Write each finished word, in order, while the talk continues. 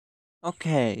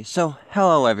Okay, so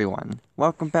hello everyone.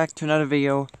 Welcome back to another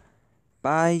video.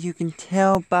 You can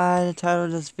tell by the title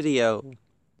of this video,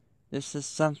 this is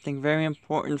something very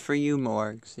important for you,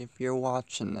 Morgz, if you're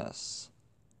watching this.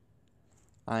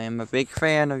 I am a big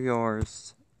fan of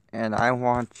yours, and I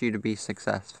want you to be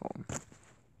successful.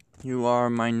 You are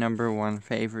my #1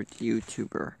 favorite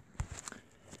YouTuber.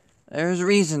 There's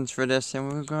reasons for this,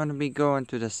 and we're going to be going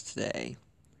through this today.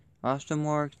 Also,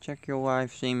 Morgz, check your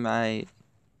live streams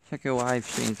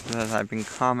because I've been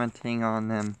commenting on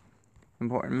them.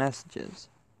 Important messages.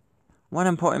 One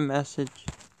important message,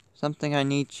 something I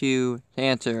need you to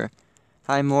answer.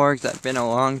 Hi Morgz, I've been a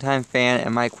long-time fan,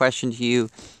 and my question to you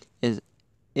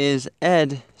is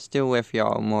Ed still with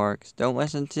y'all, Morgz? Don't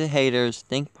listen to haters,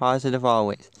 think positive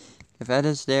always. If Ed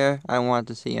is there, I want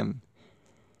to see him.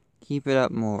 Keep it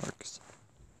up, Morgz.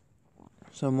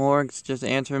 So Morgz, just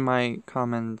answer my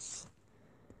comments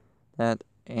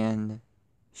and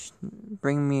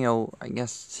bring me I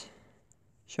guess,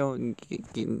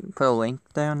 put a link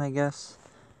down, I guess,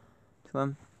 to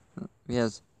him,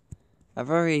 because I've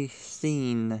already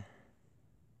seen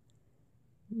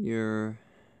your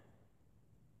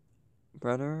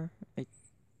brother.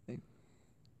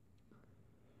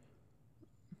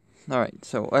 Alright,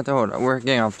 so hold on, we're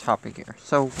getting off topic here.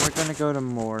 So we're gonna go to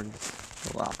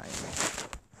Morgz Live.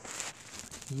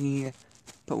 He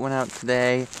put one out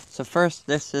today. So first,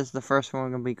 this is the first one we're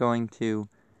gonna be going to.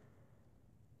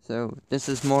 So this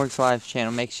is Morgz Live's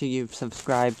channel. Make sure you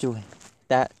subscribe to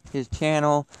his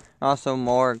channel. Also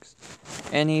Morgz,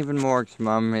 and even Morgz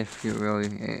mom, if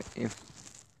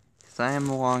because I am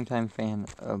a longtime fan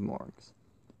of Morgz.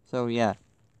 So yeah,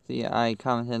 see, I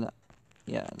commented,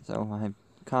 so I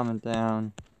comment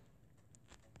down.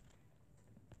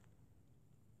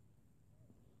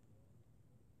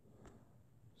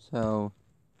 So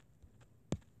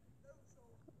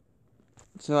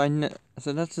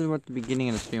that's what the beginning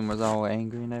of the stream was, all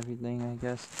angry and everything, I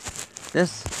guess.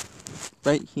 This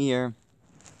right here.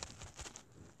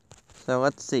 So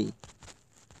let's see.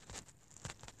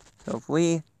 So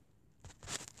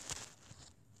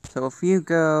if you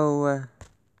go,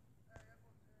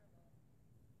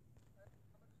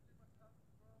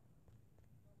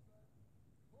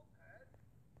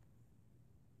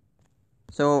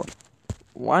 so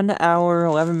 1 hour,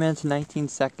 11 minutes, 19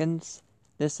 seconds,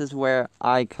 this is where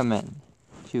I come in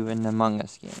to an Among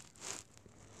Us game.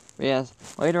 But yes,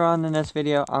 later on in this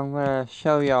video, I'm going to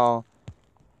show y'all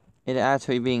it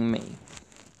actually being me.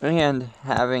 And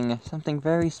having something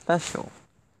very special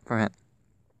for him.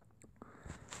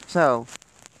 So,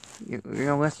 you're going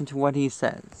to listen to what he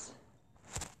says.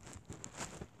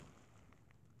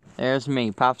 There's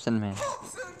me, Pops and Man.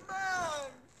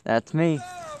 That's me.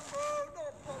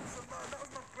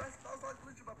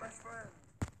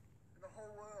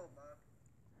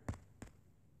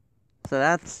 So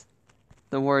that's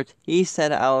the words he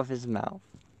said out of his mouth,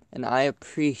 and I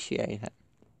appreciate it.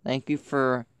 Thank you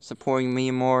for supporting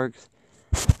me, Morgz.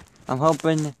 I'm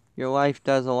hoping your life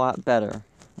does a lot better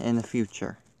in the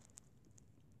future.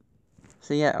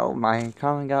 So yeah, my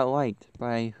comment got liked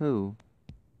by who?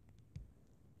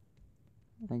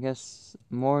 I guess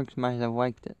Morgz might have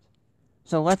liked it.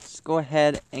 So let's go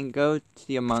ahead and go to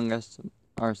the Among Us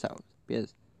ourselves,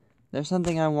 because there's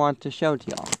something I want to show to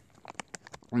y'all.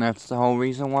 And that's the whole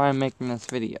reason why I'm making this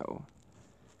video.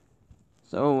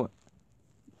 So,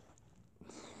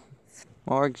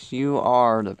 Morgz, you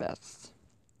are the best.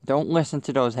 Don't listen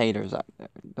to those haters out there.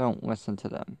 Don't listen to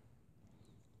them.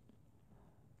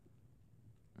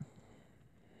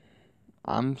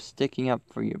 I'm sticking up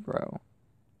for you, bro.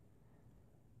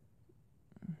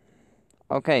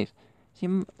 Okay,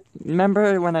 see,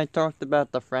 remember when I talked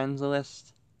about the friends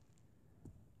list?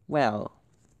 Well,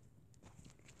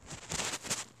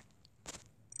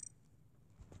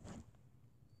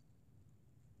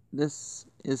 this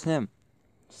is him.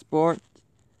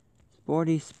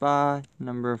 Sporty Spa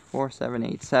number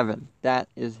 4787. That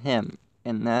is him.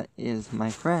 And that is my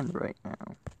friend right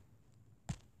now.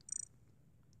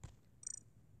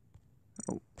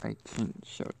 Oh, I shouldn't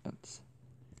show that.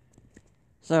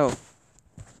 So,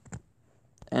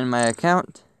 and my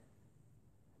account,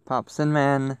 Pops and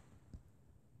Man.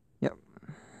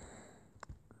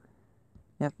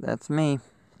 Yep, that's me.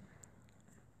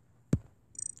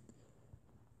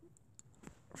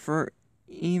 For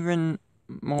even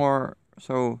more,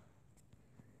 so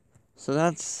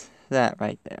that's that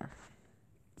right there.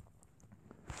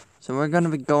 So we're going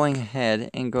to be going ahead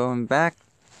and going back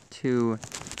to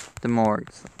the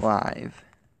Morgz Live,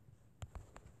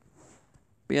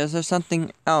 because there's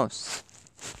something else.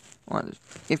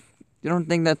 If you don't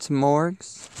think that's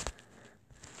Morgz,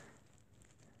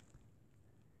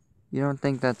 You don't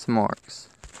think that's Morgz?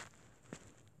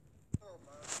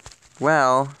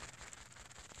 Well,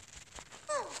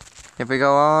 if we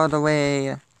go all the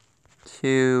way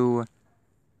to...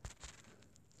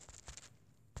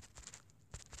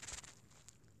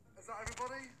 Is that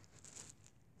everybody?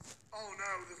 Oh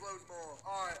no, there's loads more.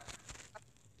 Alright.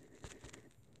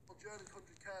 Journey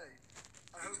 100k.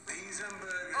 I hope these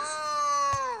hamburgers.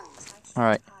 Oh!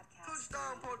 Alright.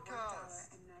 Touchdown podcast.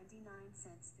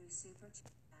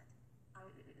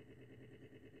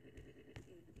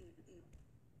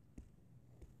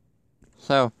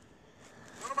 So,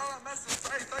 What about that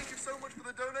message? Hey, thank you so much for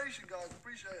the donation, guys.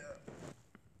 Appreciate it.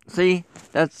 see,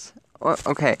 that's...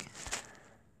 okay.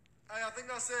 Hey, I think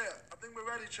that's it. I think we're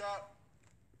ready, chat.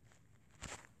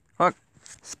 Look,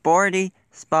 Sporty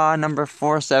Spa number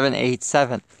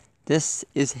 4787. This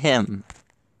is him.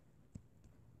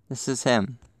 This is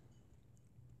him.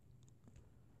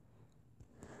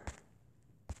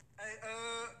 Hey,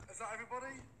 is that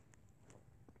everybody?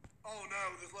 Oh no,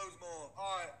 there's loads more.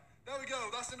 Alright, there we go,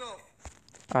 that's enough.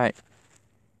 Alright.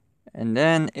 And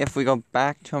then, if we go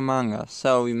back to Among Us,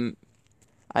 so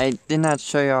I did not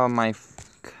show you all my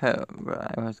code,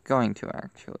 but I was going to,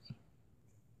 actually.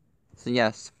 So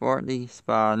yes, Sporty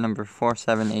Spa number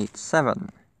 4787.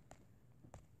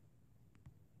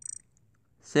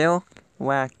 Silk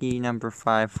Wacky number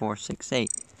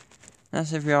 5468.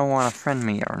 That's if y'all want to friend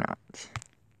me or not.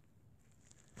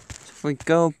 So if we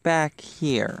go back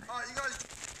here. Alright, you guys.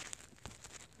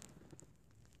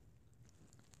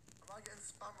 Am I getting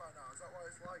spam right now? Is that why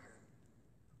it's lagging?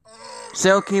 Oh,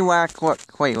 Silky Whack,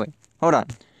 look, wait, hold on.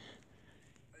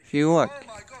 If you look. Oh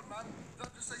my god, man. Did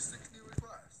that just say 6 new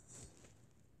requests?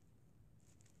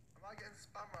 Am I getting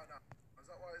spam right now? Is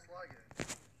that why it's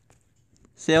lagging?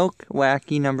 Silk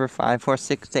Wacky number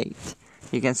 5468.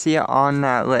 You can see it on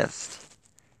that list.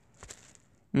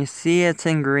 You see it's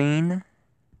in green?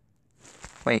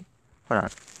 Wait, hold on.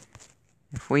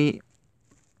 If we...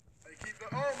 Hey, keep the...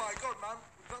 Oh my god, man.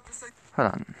 Did that just say... Hold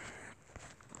on.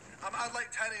 I'm at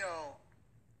like 10 y'all.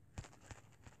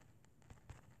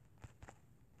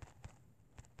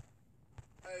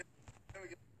 Hey, here we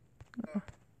go.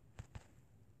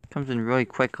 Comes in really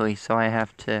quickly, so I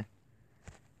have to...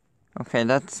 Okay,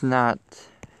 that's not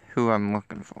who I'm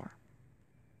looking for.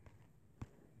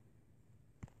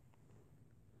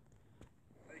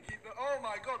 Hey, keep the... Oh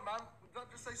my god, man. Did that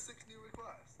just say 6 new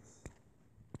requests?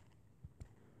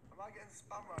 Am I getting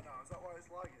spam right now? Is that why it's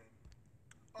lagging?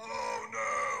 Oh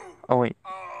no! Oh wait.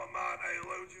 Oh man, hey,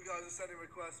 loads you guys are sending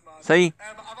requests, man. See?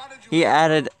 I've added you He all,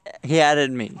 added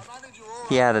bro. me. I've added you all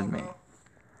He right added now, me.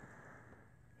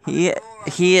 bro.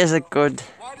 He is a good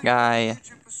Why did guy. you make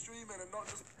YouTube for streaming and not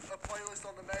just a playlist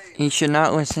on the main? He should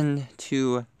not listen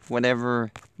to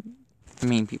whatever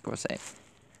mean people say.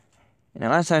 And the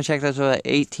last time I checked, this was at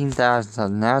 18,000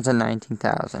 subs. Now it's at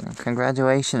 19,000.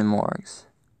 Congratulations, Morgz.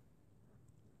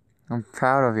 I'm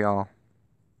proud of y'all.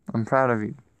 I'm proud of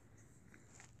you.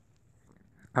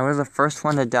 I was the first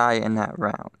one to die in that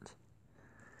round.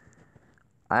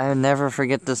 I'll never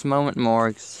forget this moment,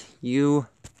 Morgz. You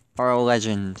are a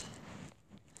legend.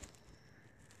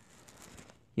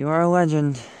 You are a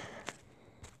legend.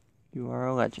 You are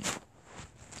a legend.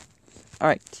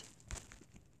 Alright.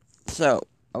 So,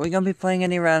 are we going to be playing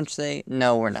any rounds today?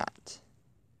 No, we're not.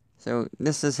 So,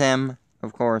 this is him,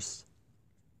 of course.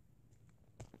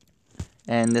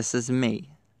 And this is me.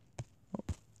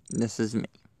 This is me.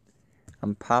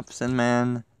 I'm Popsin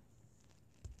Man.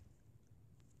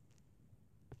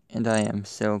 And I am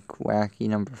Silk Wacky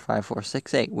number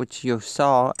 5468, which you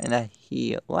saw and that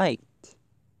he liked.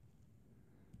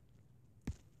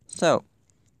 So,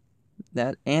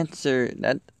 that answer,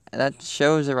 that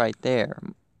shows it right there,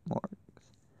 Morgz.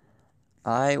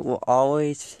 I will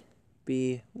always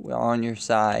be on your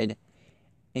side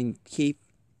and keep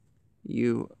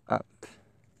you up.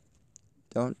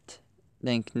 Don't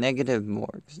think negative,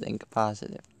 Morgz. Think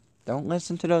positive. Don't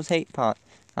listen to those hate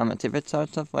comments. If it's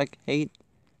stuff like hate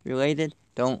related,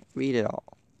 don't read it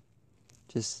all.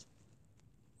 Just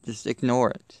ignore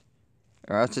it.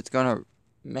 Or else it's gonna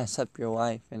mess up your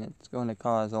life and it's gonna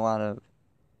cause a lot of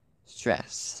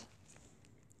stress.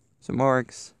 So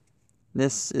Morgz,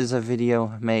 this is a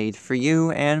video made for you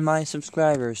and my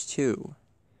subscribers too.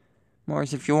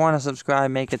 Morgz, if you want to subscribe,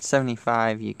 make it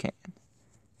 75, you can.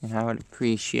 And I would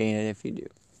appreciate it if you do.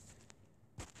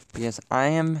 Because I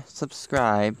am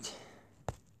subscribed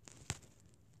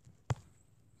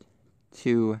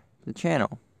to the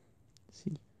channel.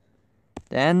 See?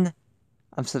 Then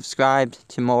I'm subscribed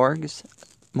to Morgz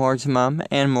Mum,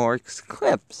 and Morgz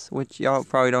Clips, which y'all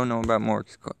probably don't know about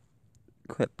Morgz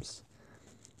Clips.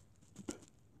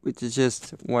 which is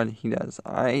just what he does.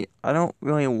 I don't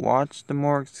really watch the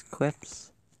Morgz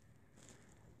clips,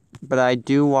 but I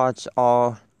do watch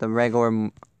all the regular.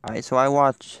 So I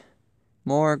watch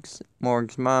Morgz,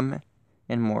 Morgz Mom,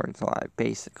 and Morgz Live,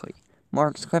 basically.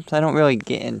 Morgz clips I don't really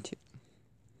get into.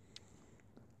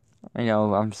 I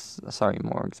know, I'm sorry,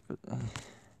 Morgz, but...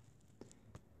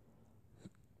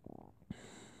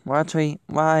 Well, actually,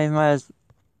 why am I...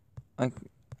 Like,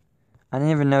 I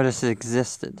didn't even notice it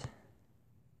existed.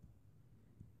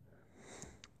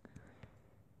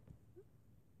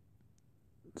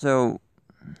 So...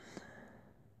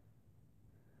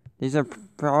 These are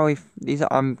probably...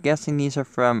 I'm guessing these are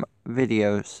from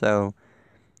videos, so...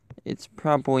 It's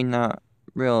probably not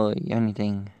really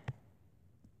anything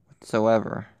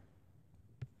whatsoever.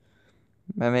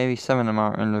 But maybe some of them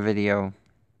aren't in the video.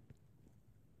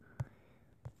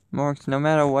 Morgz, no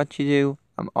matter what you do,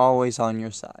 I'm always on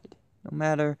your side. No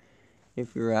matter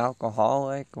if you're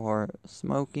alcoholic or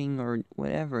smoking or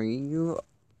whatever, you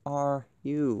are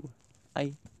you.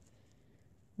 I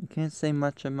can't say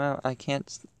much about. I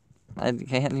can't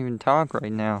even talk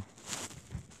right now.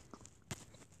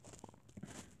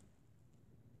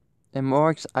 And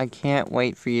Morgz, I can't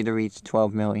wait for you to reach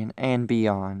 12 million and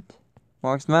beyond.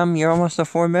 Morgz, Mom, you're almost to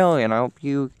 4 million. I hope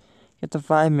you get to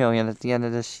 5 million at the end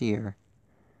of this year.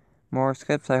 Morgz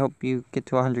Clips, I hope you get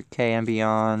to 100k and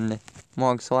beyond.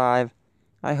 Morgz Live,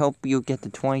 I hope you get to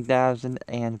 20,000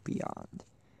 and beyond.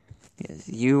 Because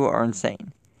you are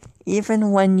insane.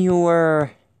 Even when you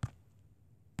were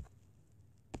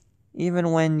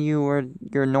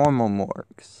your normal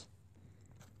Morgz.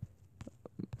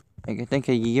 I think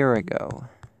a year ago.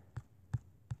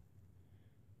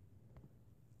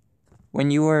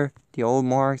 When you were the old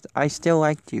Morgz, I still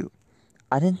liked you.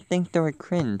 I didn't think they were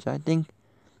cringe. I think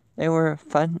they were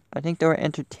fun. I think they were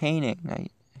entertaining.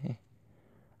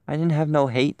 I didn't have no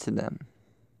hate to them.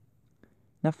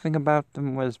 Nothing about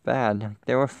them was bad.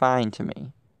 They were fine to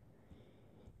me.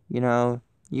 You know,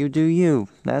 you do you.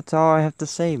 That's all I have to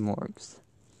say, Morgz.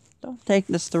 Don't take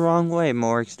this the wrong way,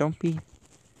 Morgz. Don't be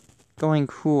going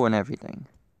cruel and everything.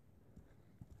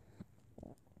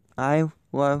 I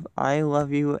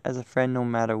love you as a friend no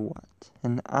matter what.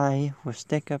 And I will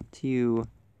stick up to you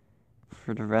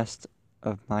for the rest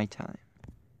of my time.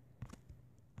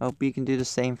 Hope you can do the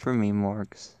same for me,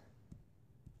 Morgz.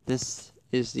 This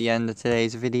is the end of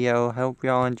today's video. Hope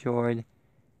y'all enjoyed.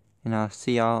 And I'll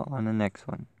see y'all on the next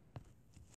one.